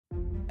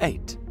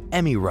8.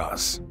 Emmy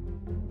Ross.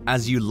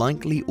 As you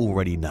likely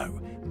already know,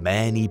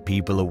 many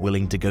people are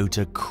willing to go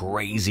to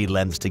crazy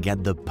lengths to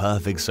get the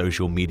perfect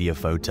social media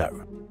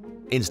photo.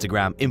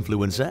 Instagram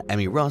influencer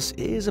Emmy Ross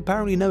is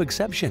apparently no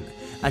exception,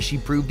 as she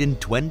proved in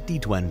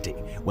 2020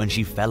 when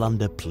she fell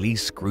under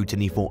police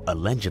scrutiny for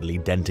allegedly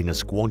denting a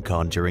squad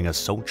car during a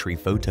sultry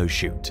photo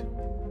shoot.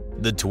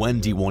 The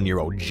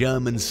 21-year-old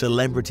German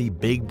celebrity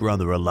Big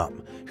Brother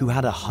alum, who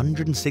had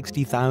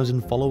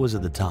 160,000 followers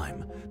at the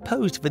time,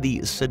 posed for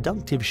the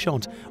seductive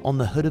shot on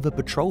the hood of a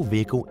patrol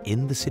vehicle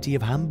in the city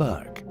of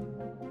Hamburg.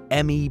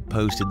 Emmy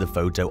posted the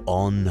photo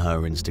on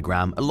her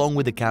Instagram along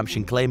with a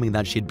caption claiming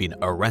that she'd been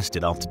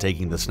arrested after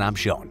taking the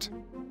snapshot.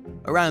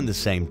 Around the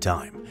same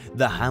time,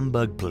 the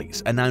Hamburg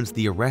police announced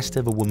the arrest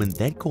of a woman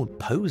they'd caught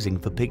posing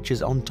for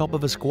pictures on top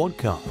of a squad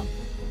car.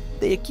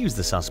 They accused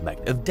the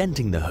suspect of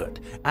denting the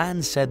hood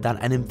and said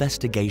that an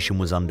investigation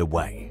was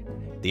underway.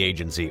 The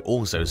agency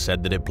also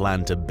said that it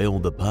planned to bill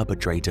the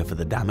perpetrator for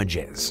the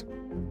damages.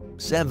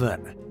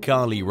 7.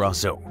 Carly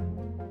Russell.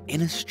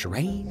 In a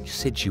strange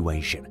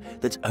situation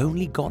that's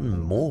only gotten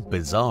more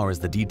bizarre as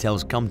the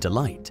details come to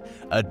light,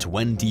 a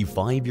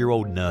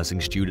 25-year-old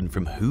nursing student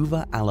from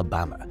Hoover,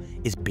 Alabama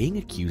is being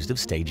accused of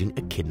staging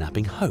a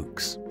kidnapping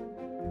hoax.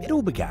 It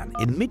all began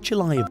in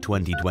mid-July of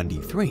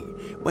 2023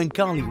 when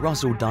Carly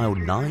Russell dialed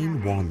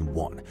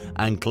 911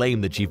 and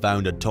claimed that she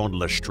found a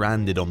toddler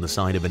stranded on the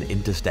side of an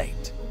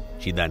interstate.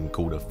 She then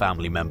called a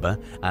family member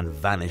and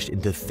vanished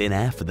into thin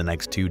air for the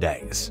next 2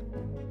 days.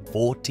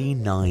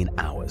 49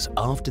 hours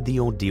after the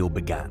ordeal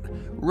began,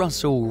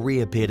 Russell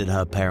reappeared at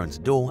her parents'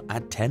 door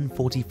at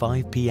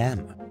 10:45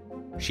 p.m.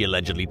 She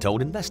allegedly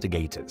told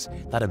investigators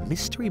that a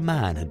mystery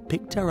man had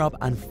picked her up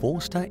and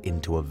forced her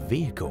into a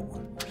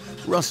vehicle.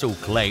 Russell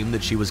claimed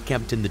that she was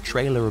kept in the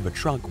trailer of a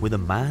truck with a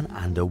man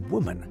and a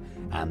woman,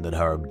 and that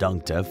her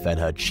abductor fed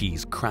her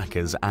cheese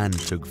crackers and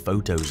took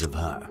photos of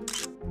her.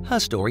 Her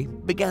story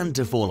began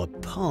to fall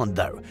apart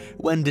though,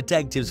 when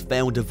detectives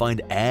failed to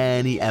find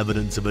any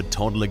evidence of a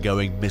toddler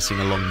going missing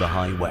along the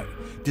highway,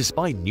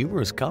 despite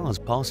numerous cars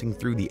passing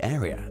through the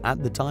area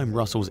at the time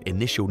Russell's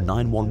initial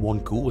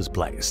 911 call was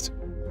placed.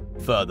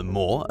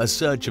 Furthermore, a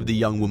search of the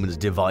young woman's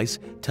device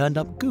turned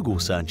up Google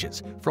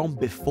searches from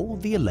before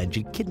the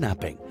alleged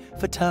kidnapping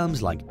for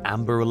terms like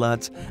Amber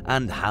Alerts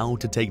and how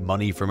to take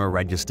money from a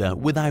register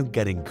without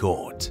getting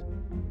caught.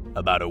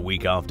 About a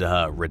week after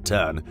her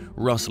return,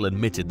 Russell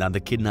admitted that the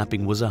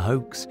kidnapping was a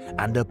hoax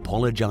and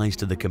apologized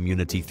to the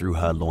community through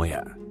her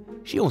lawyer.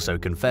 She also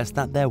confessed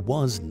that there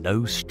was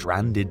no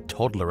stranded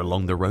toddler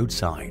along the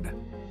roadside.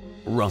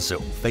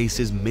 Russell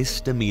faces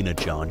misdemeanor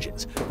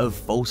charges of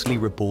falsely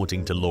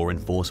reporting to law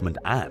enforcement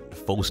and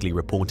falsely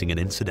reporting an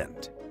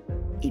incident.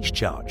 Each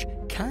charge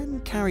can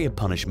carry a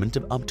punishment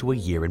of up to a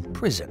year in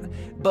prison,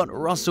 but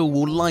Russell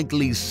will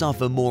likely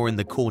suffer more in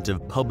the court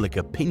of public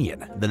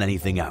opinion than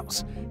anything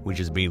else, which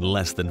has been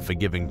less than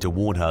forgiving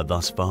toward her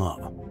thus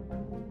far.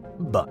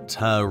 But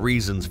her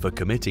reasons for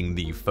committing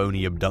the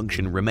phony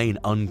abduction remain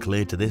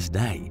unclear to this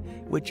day,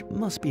 which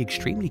must be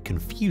extremely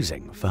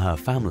confusing for her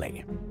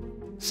family.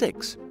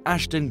 6.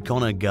 Ashton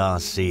Connor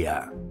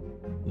Garcia.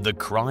 The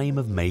crime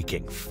of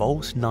making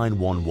false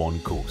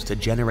 911 calls to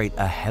generate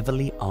a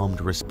heavily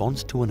armed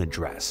response to an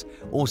address,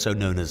 also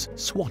known as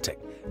swatting,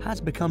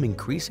 has become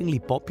increasingly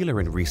popular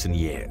in recent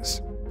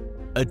years.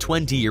 A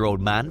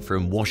 20-year-old man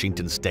from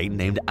Washington state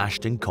named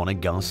Ashton Connor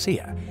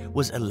Garcia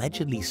was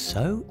allegedly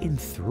so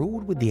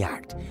enthralled with the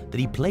act that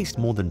he placed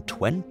more than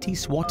 20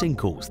 swatting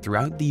calls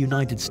throughout the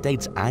United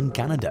States and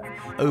Canada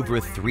over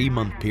a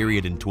 3-month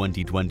period in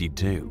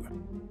 2022.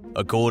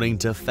 According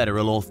to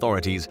federal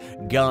authorities,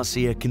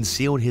 Garcia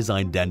concealed his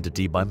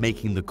identity by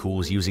making the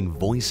calls using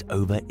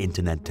voice-over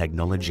internet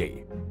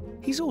technology.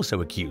 He's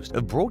also accused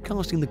of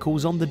broadcasting the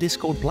calls on the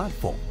Discord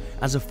platform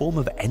as a form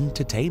of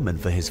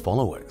entertainment for his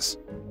followers.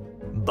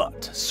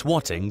 But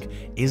swatting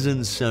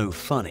isn't so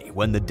funny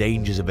when the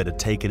dangers of it are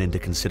taken into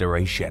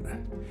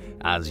consideration.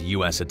 As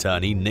U.S.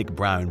 Attorney Nick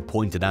Brown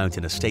pointed out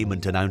in a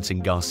statement announcing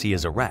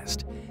Garcia's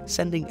arrest,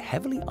 sending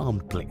heavily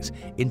armed police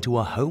into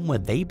a home where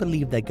they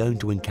believe they're going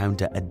to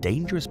encounter a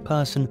dangerous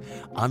person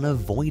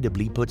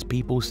unavoidably puts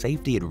people's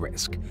safety at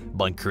risk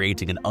by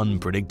creating an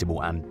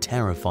unpredictable and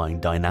terrifying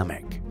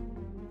dynamic.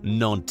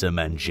 Not to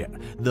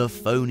mention, the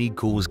phony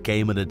calls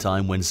came at a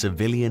time when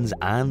civilians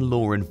and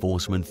law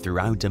enforcement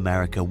throughout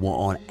America were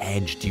on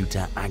edge due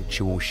to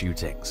actual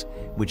shootings,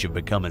 which have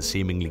become a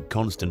seemingly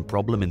constant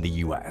problem in the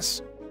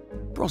US.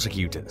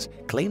 Prosecutors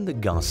claim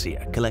that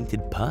Garcia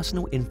collected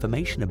personal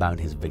information about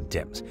his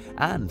victims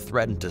and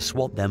threatened to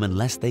swat them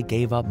unless they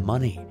gave up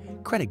money,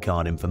 credit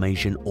card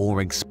information,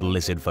 or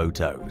explicit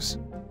photos.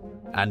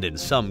 And in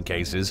some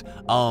cases,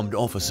 armed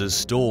officers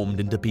stormed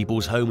into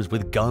people's homes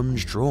with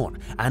guns drawn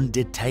and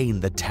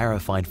detained the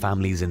terrified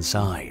families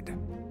inside.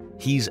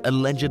 He's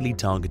allegedly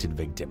targeted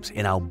victims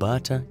in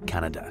Alberta,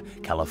 Canada,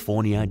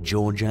 California,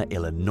 Georgia,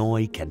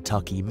 Illinois,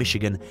 Kentucky,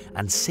 Michigan,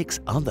 and 6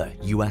 other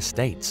US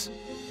states.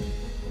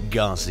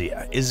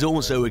 Garcia is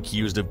also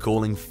accused of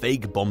calling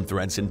fake bomb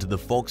threats into the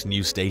Fox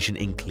News station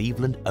in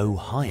Cleveland,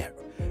 Ohio,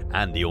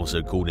 and he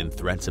also called in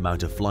threats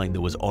about a flight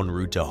that was en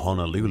route to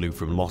Honolulu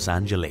from Los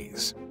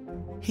Angeles.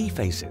 He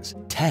faces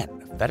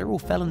 10 federal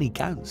felony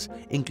counts,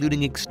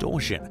 including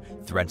extortion,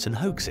 threats and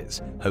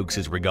hoaxes,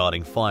 hoaxes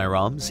regarding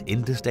firearms,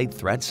 interstate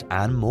threats,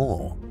 and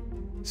more.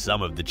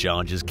 Some of the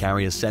charges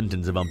carry a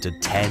sentence of up to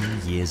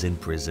 10 years in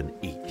prison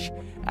each,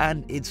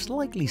 and it's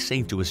likely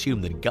safe to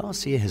assume that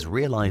Garcia has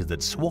realized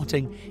that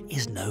swatting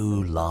is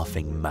no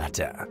laughing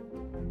matter.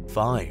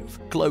 5.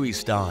 Chloe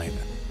Stein.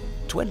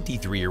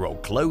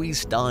 23-year-old Chloe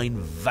Stein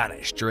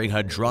vanished during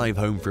her drive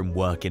home from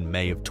work in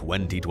May of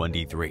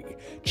 2023,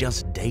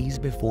 just days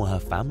before her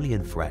family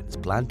and friends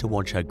planned to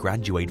watch her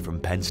graduate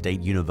from Penn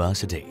State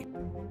University.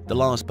 The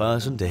last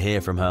person to hear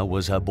from her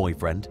was her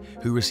boyfriend,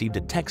 who received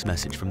a text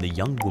message from the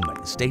young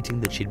woman stating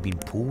that she'd been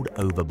pulled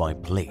over by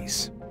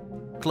police.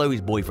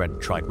 Chloe's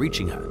boyfriend tried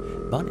reaching her,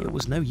 but it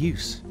was no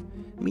use.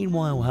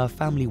 Meanwhile, her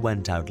family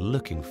went out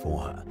looking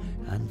for her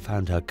and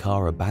found her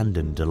car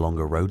abandoned along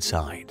a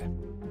roadside.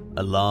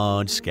 A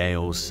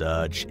large-scale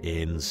search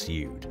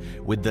ensued,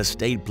 with the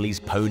state police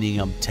ponying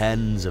up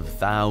tens of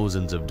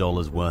thousands of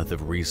dollars worth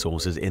of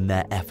resources in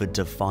their effort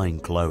to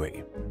find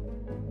Chloe.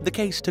 The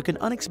case took an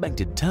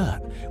unexpected turn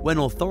when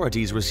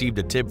authorities received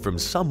a tip from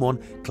someone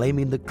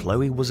claiming that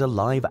Chloe was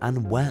alive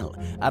and well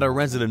at a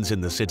residence in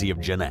the city of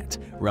Jeannette,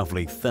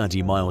 roughly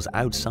 30 miles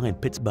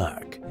outside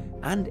Pittsburgh,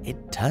 and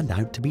it turned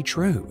out to be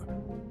true.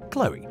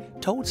 Chloe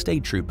told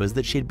state troopers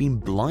that she had been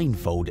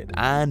blindfolded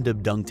and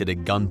abducted at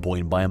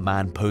gunpoint by a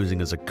man posing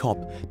as a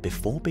cop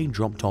before being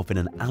dropped off in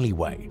an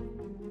alleyway.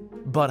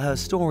 But her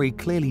story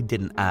clearly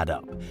didn't add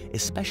up,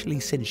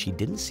 especially since she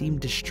didn't seem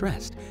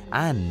distressed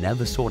and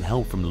never sought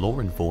help from law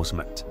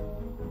enforcement.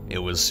 It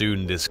was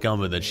soon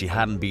discovered that she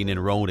hadn't been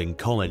enrolled in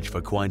college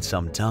for quite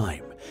some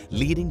time,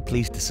 leading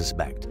police to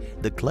suspect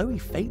that Chloe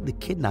faked the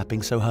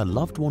kidnapping so her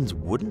loved ones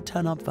wouldn't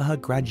turn up for her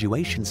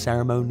graduation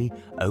ceremony,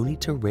 only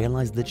to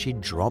realize that she'd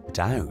dropped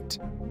out.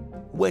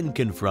 When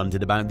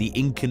confronted about the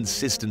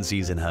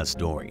inconsistencies in her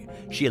story,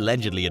 she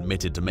allegedly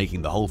admitted to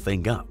making the whole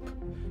thing up.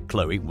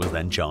 Chloe was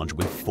then charged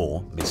with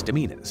 4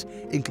 misdemeanors,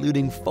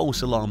 including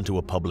false alarm to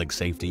a public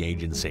safety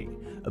agency,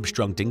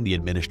 obstructing the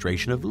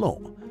administration of law,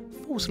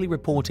 falsely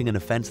reporting an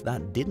offense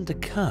that didn't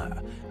occur,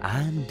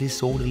 and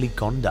disorderly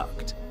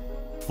conduct.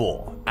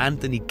 4.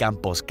 Anthony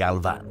Campos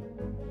Galvan.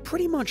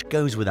 Pretty much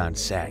goes without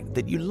saying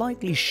that you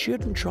likely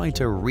shouldn't try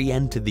to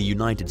re-enter the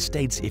United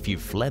States if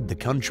you've fled the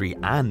country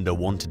and are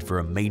wanted for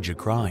a major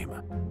crime.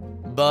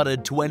 But a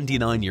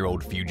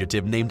 29-year-old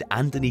fugitive named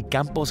Anthony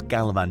Campos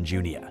Galvan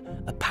Jr.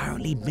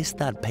 apparently missed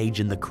that page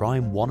in the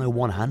Crime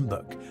 101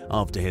 handbook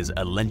after his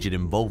alleged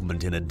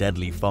involvement in a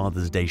deadly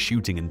Father's Day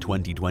shooting in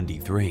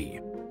 2023.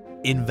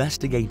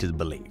 Investigators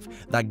believe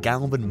that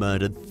Galvan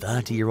murdered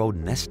 30-year-old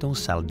Nestor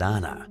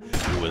Saldana,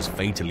 who was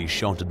fatally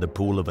shot at the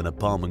pool of an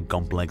apartment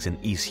complex in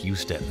East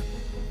Houston.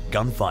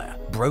 Gunfire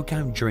broke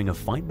out during a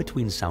fight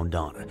between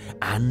Saldana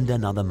and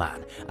another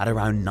man at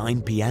around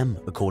 9 p.m.,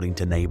 according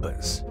to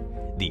neighbors.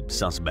 The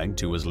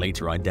suspect, who was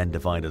later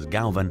identified as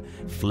Galvan,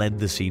 fled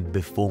the scene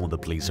before the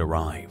police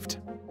arrived.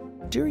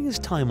 During his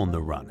time on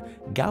the run,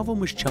 Galvan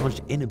was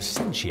charged in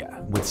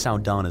absentia with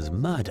Saldana's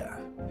murder.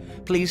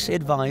 Police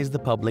advised the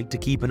public to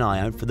keep an eye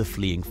out for the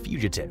fleeing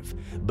fugitive,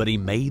 but he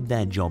made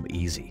their job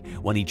easy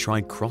when he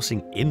tried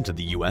crossing into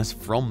the US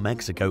from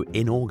Mexico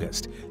in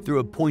August through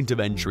a point of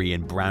entry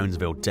in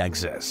Brownsville,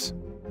 Texas.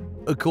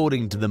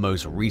 According to the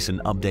most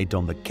recent update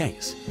on the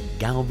case,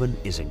 Galvan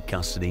is in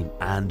custody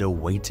and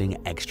awaiting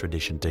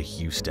extradition to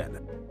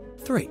Houston.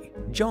 3.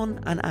 John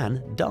and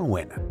Anne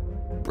Darwin.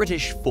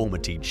 British former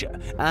teacher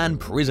and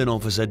prison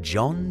officer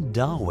John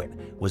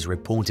Darwin was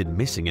reported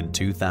missing in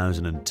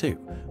 2002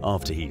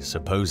 after he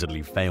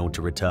supposedly failed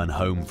to return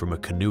home from a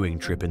canoeing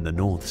trip in the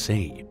North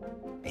Sea.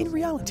 In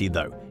reality,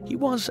 though, he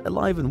was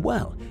alive and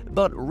well,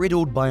 but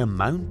riddled by a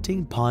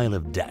mounting pile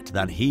of debt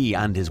that he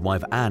and his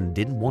wife Anne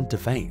didn't want to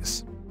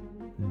face.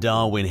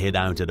 Darwin hid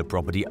out at a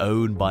property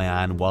owned by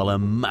Anne while a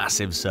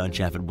massive search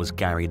effort was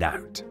carried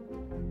out.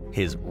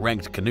 His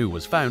wrecked canoe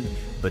was found,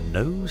 but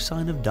no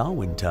sign of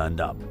Darwin turned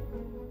up.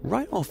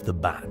 Right off the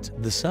bat,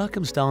 the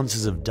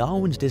circumstances of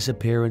Darwin's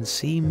disappearance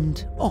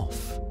seemed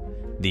off.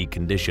 The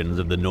conditions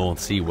of the North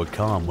Sea were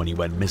calm when he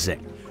went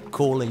missing,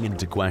 calling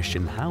into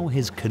question how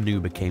his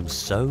canoe became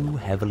so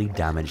heavily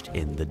damaged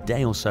in the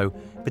day or so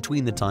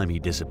between the time he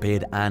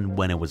disappeared and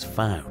when it was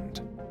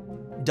found.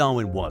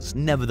 Darwin was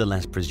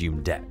nevertheless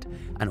presumed dead,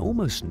 and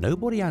almost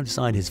nobody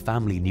outside his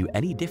family knew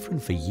any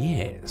different for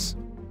years.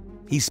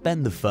 He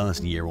spent the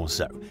first year or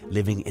so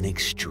living in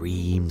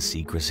extreme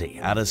secrecy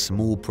at a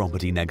small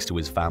property next to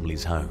his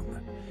family's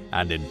home,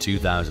 and in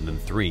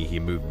 2003 he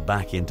moved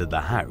back into the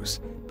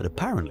house, but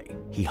apparently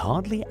he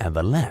hardly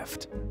ever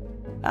left.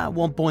 At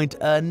one point,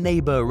 a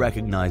neighbor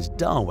recognized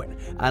Darwin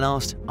and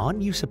asked,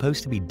 "Aren't you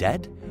supposed to be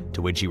dead?"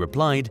 To which he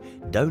replied,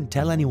 "Don't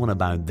tell anyone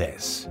about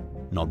this."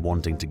 Not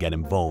wanting to get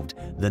involved,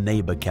 the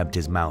neighbor kept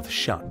his mouth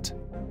shut.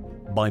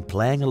 By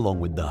playing along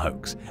with the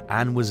hoax,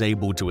 Anne was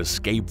able to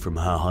escape from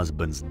her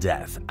husband's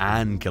death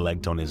and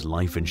collect on his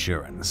life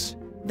insurance.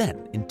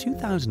 Then, in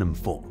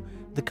 2004,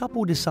 the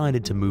couple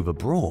decided to move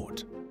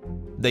abroad.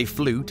 They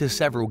flew to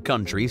several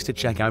countries to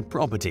check out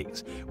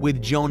properties,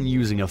 with John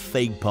using a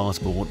fake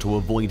passport to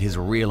avoid his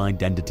real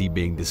identity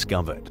being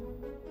discovered.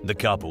 The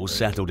couple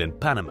settled in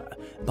Panama,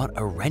 but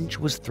a wrench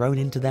was thrown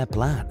into their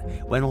plan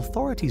when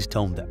authorities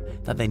told them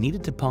that they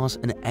needed to pass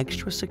an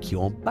extra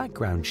secure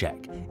background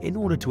check in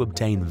order to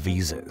obtain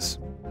visas.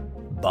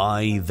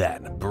 By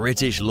then,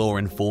 British law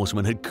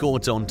enforcement had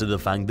caught on to the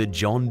fact that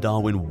John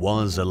Darwin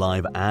was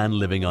alive and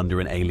living under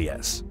an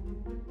alias.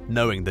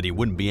 Knowing that he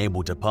wouldn't be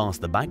able to pass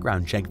the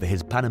background check for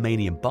his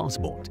Panamanian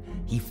passport,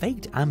 he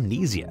faked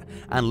amnesia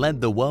and let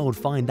the world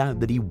find out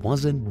that he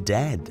wasn't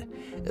dead.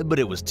 But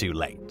it was too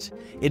late.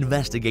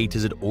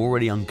 Investigators had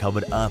already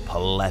uncovered a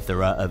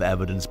plethora of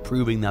evidence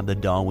proving that the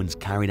Darwins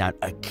carried out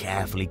a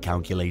carefully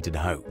calculated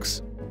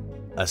hoax.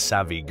 A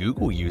savvy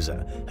Google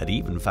user had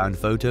even found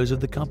photos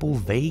of the couple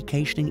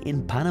vacationing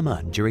in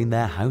Panama during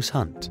their house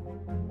hunt.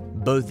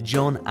 Both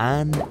John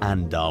and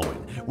Anne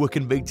Darwin were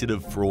convicted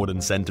of fraud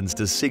and sentenced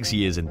to 6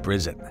 years in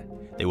prison.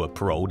 They were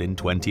paroled in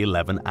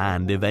 2011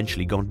 and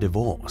eventually got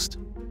divorced.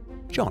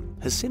 John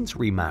has since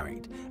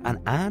remarried, and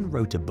Anne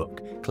wrote a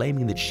book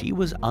claiming that she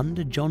was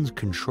under John's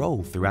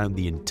control throughout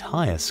the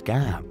entire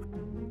scam.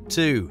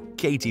 2.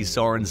 Katie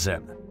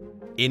Sorensen.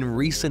 In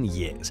recent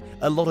years,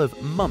 a lot of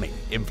mummy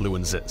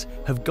influencers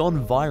have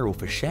gone viral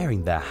for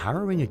sharing their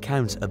harrowing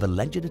accounts of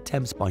alleged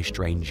attempts by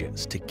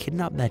strangers to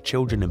kidnap their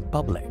children in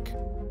public.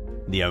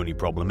 The only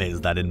problem is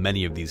that in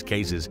many of these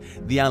cases,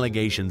 the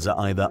allegations are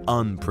either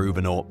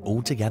unproven or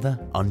altogether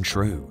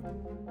untrue.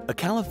 A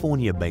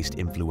California-based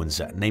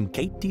influencer named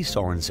Katie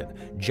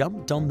Sorensen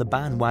jumped on the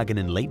bandwagon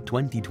in late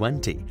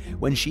 2020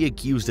 when she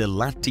accused a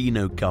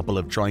Latino couple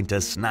of trying to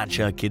snatch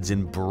her kids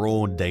in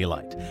broad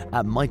daylight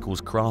at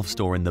Michael's craft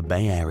store in the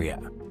Bay Area.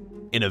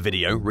 In a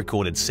video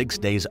recorded 6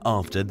 days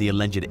after the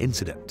alleged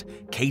incident,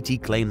 Katie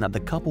claimed that the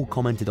couple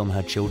commented on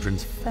her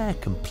children's fair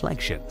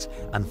complexions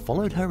and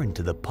followed her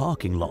into the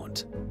parking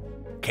lot.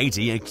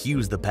 Katie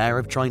accused the pair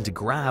of trying to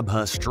grab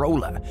her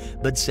stroller,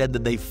 but said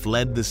that they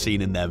fled the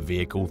scene in their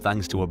vehicle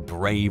thanks to a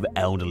brave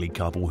elderly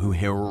couple who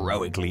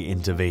heroically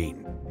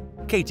intervened.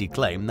 Katie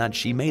claimed that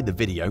she made the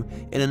video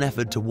in an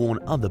effort to warn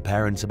other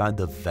parents about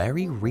the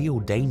very real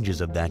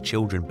dangers of their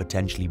children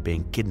potentially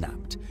being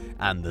kidnapped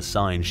and the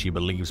signs she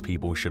believes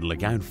people should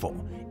look out for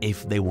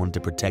if they want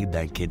to protect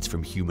their kids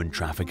from human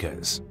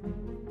traffickers.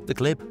 The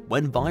clip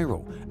went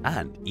viral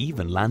and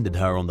even landed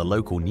her on the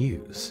local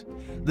news.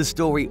 The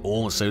story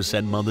also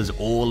sent mothers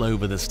all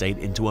over the state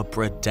into a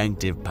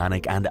protective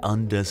panic, and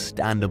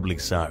understandably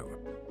so.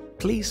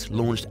 Police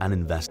launched an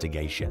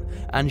investigation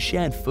and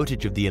shared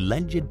footage of the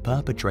alleged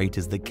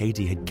perpetrators that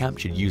Katie had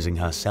captured using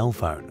her cell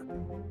phone.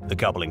 The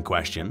couple in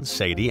question,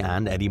 Sadie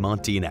and Eddie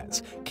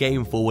Martinez,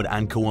 came forward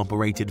and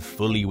cooperated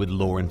fully with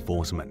law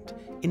enforcement,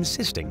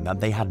 insisting that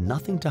they had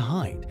nothing to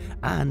hide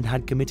and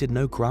had committed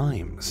no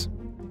crimes.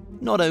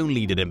 Not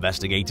only did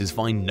investigators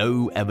find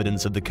no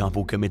evidence of the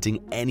couple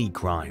committing any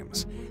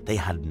crimes, they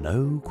had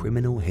no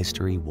criminal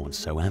history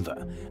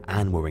whatsoever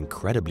and were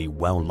incredibly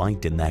well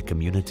liked in their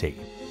community.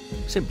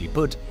 Simply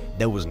put,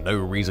 there was no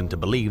reason to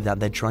believe that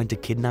they're trying to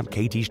kidnap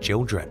Katie's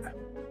children.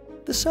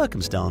 The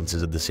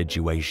circumstances of the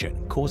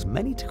situation caused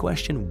many to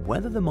question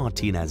whether the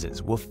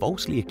Martinezes were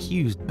falsely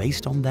accused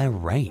based on their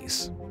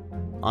race.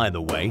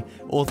 Either way,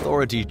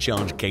 authorities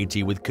charged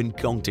Katie with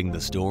concocting the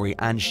story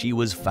and she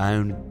was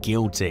found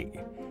guilty.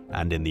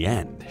 And in the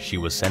end, she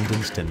was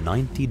sentenced to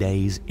 90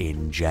 days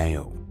in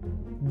jail.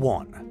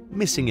 1.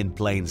 Missing in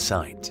plain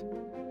sight.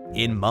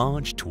 In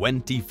March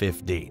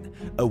 2015,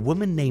 a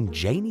woman named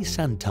Janie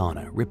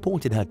Santana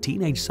reported her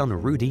teenage son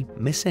Rudy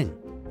missing.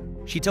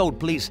 She told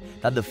police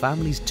that the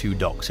family's 2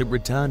 dogs had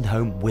returned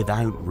home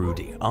without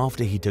Rudy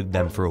after he took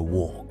them for a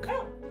walk.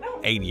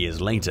 8 years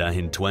later,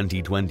 in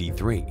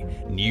 2023,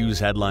 news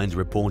headlines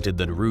reported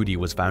that Rudy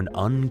was found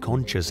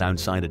unconscious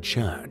outside a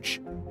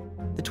church.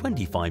 The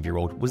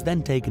 25-year-old was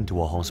then taken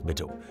to a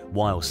hospital,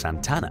 while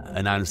Santana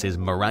announced his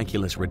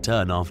miraculous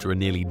return after a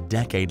nearly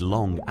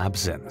decade-long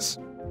absence.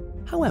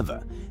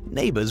 However,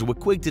 neighbors were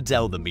quick to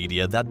tell the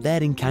media that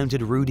they'd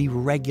encountered Rudy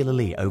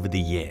regularly over the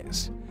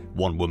years.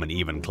 One woman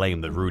even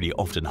claimed that Rudy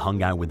often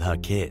hung out with her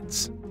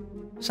kids.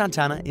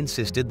 Santana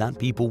insisted that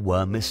people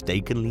were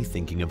mistakenly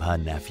thinking of her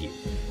nephew,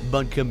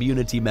 but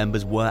community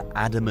members were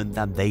adamant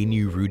that they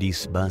knew Rudy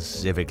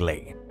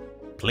specifically.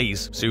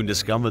 Police soon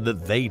discovered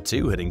that they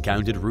too had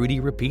encountered Rudy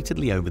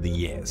repeatedly over the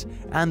years,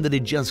 and that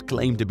it just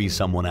claimed to be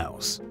someone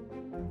else.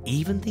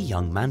 Even the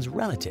young man's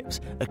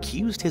relatives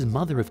accused his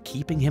mother of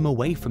keeping him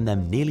away from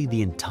them nearly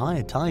the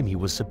entire time he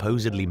was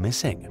supposedly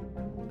missing.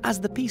 As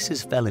the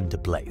pieces fell into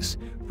place,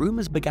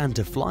 rumors began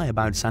to fly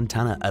about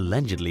Santana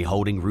allegedly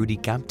holding Rudy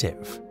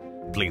captive.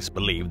 Police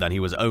believed that he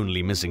was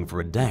only missing for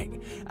a day,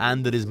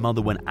 and that his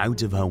mother went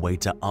out of her way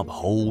to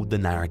uphold the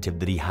narrative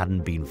that he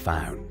hadn't been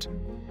found.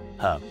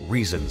 Her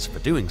reasons for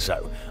doing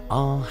so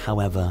are,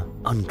 however,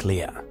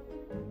 unclear.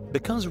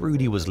 Because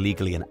Rudy was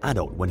legally an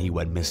adult when he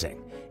went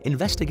missing,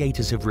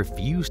 investigators have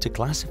refused to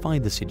classify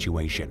the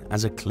situation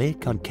as a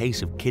clear-cut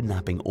case of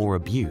kidnapping or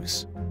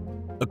abuse.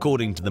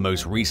 According to the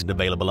most recent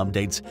available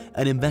updates,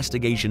 an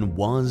investigation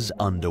was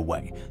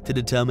underway to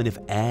determine if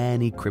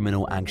any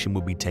criminal action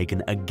would be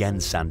taken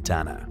against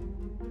Santana.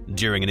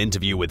 During an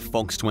interview with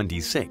Fox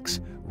 26,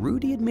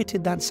 Rudy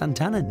admitted that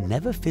Santana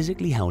never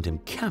physically held him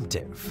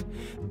captive,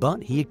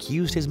 but he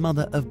accused his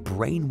mother of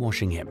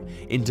brainwashing him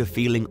into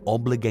feeling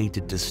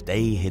obligated to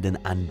stay hidden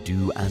and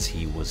do as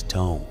he was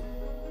told.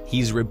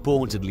 He's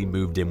reportedly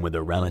moved in with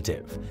a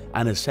relative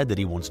and has said that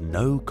he wants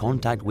no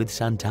contact with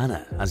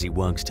Santana as he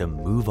works to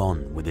move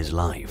on with his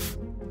life.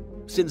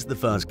 Since the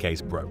first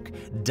case broke,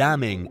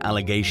 damning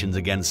allegations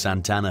against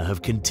Santana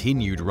have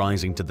continued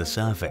rising to the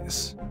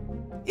surface.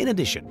 In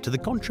addition to the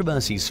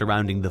controversies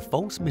surrounding the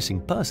false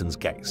missing persons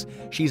case,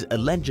 she's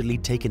allegedly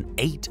taken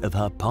 8 of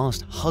her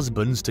past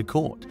husbands to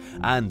court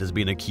and has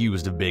been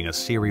accused of being a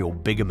serial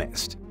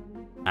bigamist.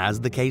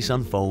 As the case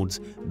unfolds,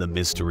 the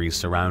mysteries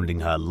surrounding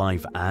her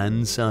life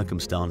and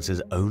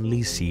circumstances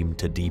only seem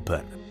to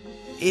deepen.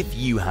 If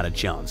you had a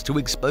chance to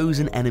expose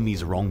an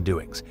enemy's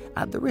wrongdoings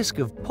at the risk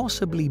of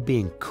possibly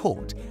being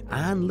caught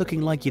and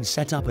looking like you'd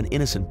set up an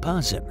innocent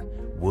person,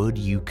 would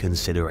you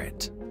consider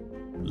it?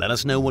 Let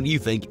us know what you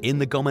think in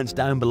the comments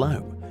down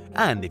below.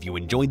 And if you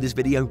enjoyed this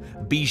video,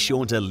 be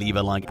sure to leave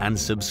a like and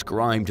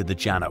subscribe to the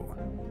channel.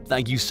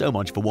 Thank you so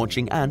much for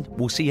watching, and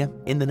we'll see you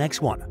in the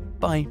next one.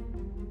 Bye.